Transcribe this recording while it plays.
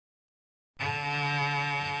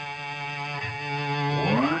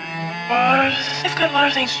they've got a lot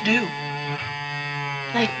of things to do.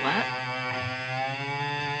 Like what?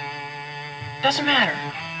 Doesn't matter.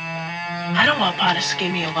 I don't want Pa to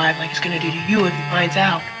skin me alive like he's gonna do to you if he finds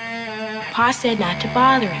out. Pa said not to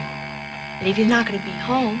bother him. And if he's not gonna be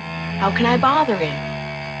home, how can I bother him?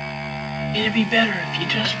 It'd be better if you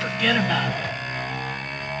just forget about it.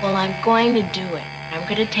 Well, I'm going to do it. I'm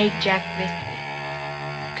gonna take Jack with me.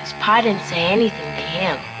 Cause Pa didn't say anything to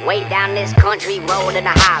him. Way down this country road in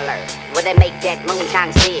a holler, where they make that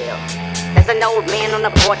moonshine seal. There's an old man on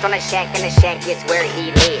the porch on a shack, and the shack is where he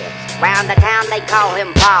lives. Round the town they call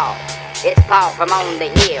him Paul. It's Paul from on the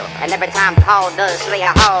hill. And every time Paul does slay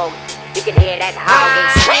a hog, you can hear that hog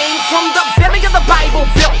came from the belly of the Bible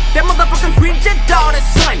Belt. That motherfucking preacher daughter's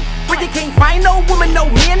son. Where you can't find no woman, no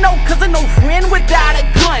man, no cousin, no friend without a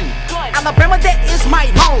gun. Alabama, that is my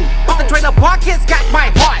home, but the trailer park has got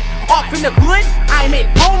my heart. Off in the hood, I'm at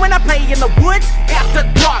home and I play in the woods after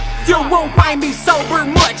dark. You won't find me sober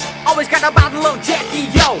much. Always got a bottle of Jackie,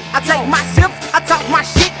 yo. I take my sips, I talk my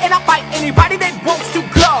shit, and I fight anybody that wants to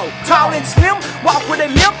go. Tall and slim, walk with a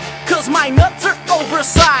limp, cause my nuts are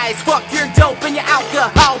oversized. Fuck your dope and your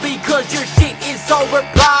alcohol, because your shit is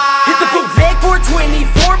overpriced. Hit the bootleg for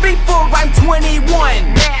 24 before I'm 21.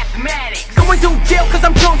 Mathematics. Going to jail cause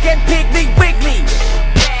I'm drunk and Piggly Wiggly.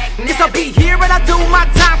 Guess I'll be here and I do my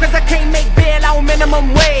time, cause I can't make bail on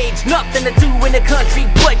minimum wage. Nothing to do in the country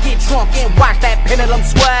but get drunk and watch that pendulum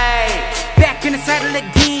sway. Back in the saddle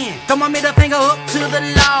again, throw my middle finger up to the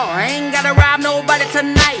law. I ain't gotta rob nobody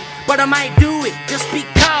tonight, but I might do it just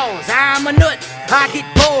because I'm a nut. I get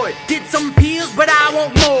bored, did some pills but I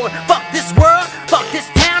want more. Fuck this world, fuck this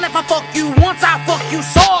town. If I fuck you once, I'll fuck you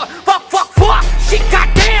sore. Fuck, fuck, fuck, shit,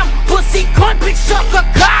 goddamn, pussy, cunt, bitch, suck a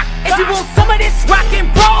cock. If you want some of this rock and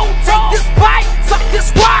roll, take this bite, suck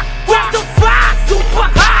this rock. Where's the fly, super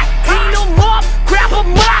hot, clean them up, grab a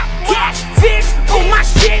mop. Catfish, oh my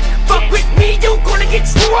shit, fuck with me, you gonna get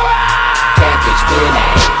struck. Catfish Billy,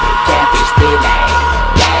 Catfish Billy,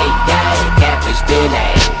 yay, yay, Catfish Billy,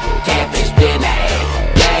 Catfish Billy,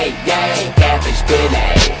 yay, yay, Catfish Billy,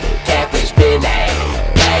 Catfish Billy,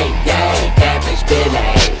 yay, yay, Catfish Billy,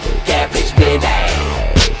 Catfish Billy.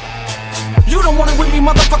 You don't want it with me,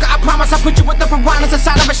 motherfucker, I promise I'll put you with the piranhas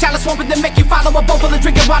inside of a shallow swamp and then make you follow a bowl full of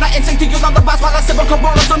drinking water and sing to you lullabies while I sip on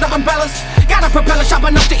Coronas under umbrellas. Got a propeller sharp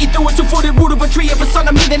enough to eat through a 2-footed root of a tree. If it's son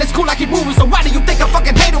of me, then it's cool like it movies. So why do you think I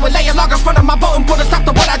fucking hate it? Lay a log in front of my boat and put a stop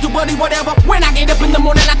to what I do, buddy, whatever. When I get up in the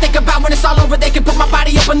morning, I think about when it's all over. They can put my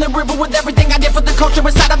body up in the river with everything I did for the culture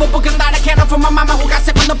inside of a book and light a candle for my mama who got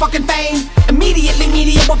sick from the fucking fame. Immediately,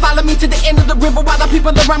 media will follow me to the end of the river while the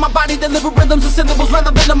people around my body deliver rhythms and syllables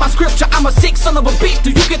relevant to my scripture. I'm a sick son of a bitch.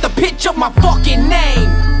 Do you get the picture? My fucking name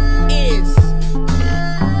is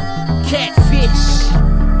Catfish.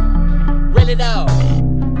 Really though.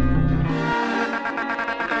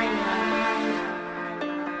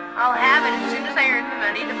 I'll have it as soon as I earn the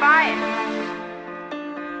money to buy it.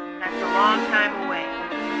 That's a long time away.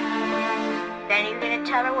 Then you're gonna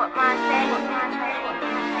tell her what Ma said?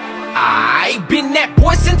 I've been that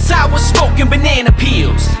boy since I was smoking banana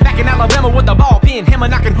peels. Back in Alabama with a ball pen, hammer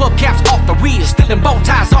knocking hubcaps off the wheels, stealing bow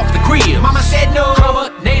ties off the grill. Mama said no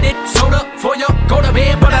carbonated soda for you, go to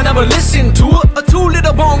bed, but I never listened to her. A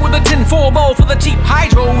 2-liter bong with a 10-4 bowl for the cheap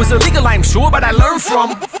hydro is illegal, I'm sure, but I learned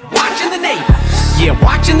from watching the neighbors. Yeah,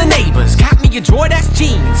 watching the neighbors. Got me a Jordache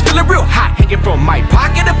jeans, feeling real hot, hanging from my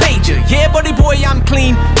pocket a pager. Yeah, buddy boy, I'm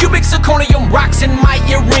clean. Cubic zirconium rocks in my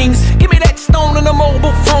earrings. Give me that stone and a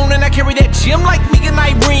mobile phone, and I carry that gym like me and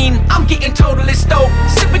Irene. I'm getting totally stoked,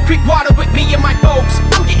 sipping creek water with me and my folks.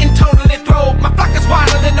 I'm getting totally throwed. My flock is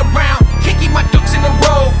wildin' around, can't keep my ducks in a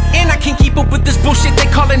row. And I can't keep up with this bullshit they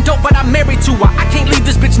callin' dope, but I'm married to her. I can't leave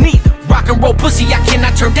this bitch neither. Rock and roll pussy I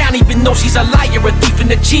cannot turn down, even though she's a liar, a thief,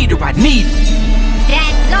 and a cheater. I need it.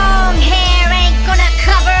 That long hair ain't gonna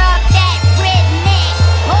cover up that redneck.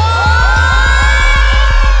 Oh!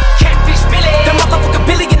 Catfish Billy, the motherfucker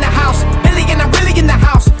Billy in the house. Billy and I'm really in the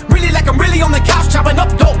house. Really like I'm really on the couch, chopping up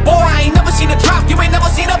dope. Boy, I ain't never seen a drop. You ain't never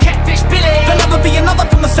seen a Catfish Billy. There'll never be another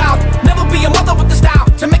from the south. Never be a mother with the style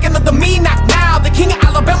to make another me, not now. The king of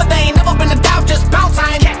Alabama, they ain't never been a doubt. Just bounce,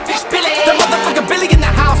 I ain't Catfish Billy. The motherfucker Billy in the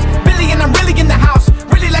house. Billy and I'm really in the house.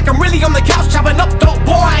 Really like I'm really on the couch, chopping up dope.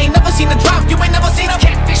 Boy, I ain't never seen a drop. You ain't never seen a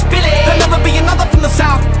Catfish Billy. There'll never be another from the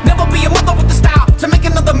south. Never be a mother with the style to make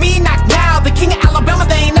another me, not now. The king of Alabama,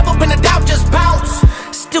 they ain't never been a doubt. Just bounce.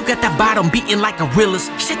 Still got that bottom beating like gorillas,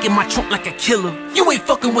 shaking my trunk like a killer. You ain't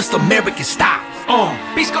fucking with some American style.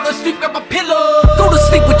 Bitch, go to sleep, grab a pillow. Go to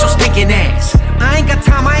sleep with your stinking ass. I ain't got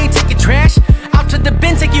time, I ain't taking trash. Out to the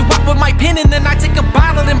bin, take you out with my pen, and then I take a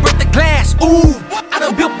bottle and break the glass. Ooh, I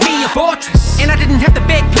done built me a fortress, and I didn't have to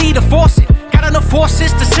beg, plead, or force it.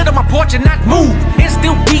 move and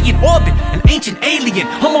still be in orbit. An ancient alien,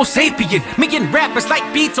 homo sapien. Making rappers like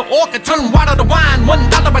beats or orchid. Turn water to wine,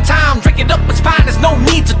 $1 a time. Drink it up, it's fine, there's no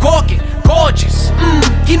need to cork it. Gorgeous,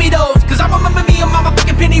 give me those, cause I remember me and mama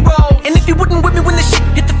fucking penny roll. And if you wouldn't with me when the shit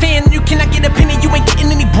hit the fan, you cannot get a penny, you ain't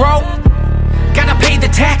getting any, bro. Gotta pay the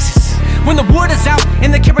taxes when the wood is out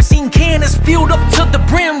and the kerosene can is filled up to the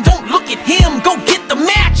brim. Don't look at him, go get the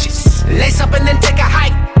matches. Lace up and then take a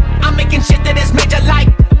hike. I'm making shit that is major like.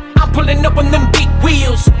 I'm pulling up on them big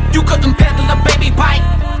wheels. You couldn't pedal a baby bike.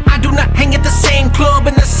 I do not hang at the same club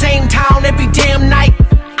in the same town every damn night.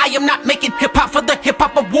 I am not making hip-hop for the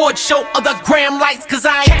hip-hop award show or the gram lights, cause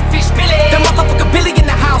I Catfish Billy. The motherfucker Billy in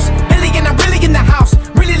the house. Billy and I'm really in the house.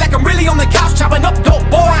 Really like I'm really on the couch, chopping up dope.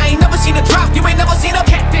 Boy, I ain't never seen a drop. You ain't never seen a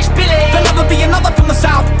Catfish Billy. There'll never be another from the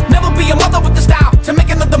south. Never be a mother with the style to make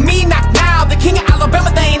another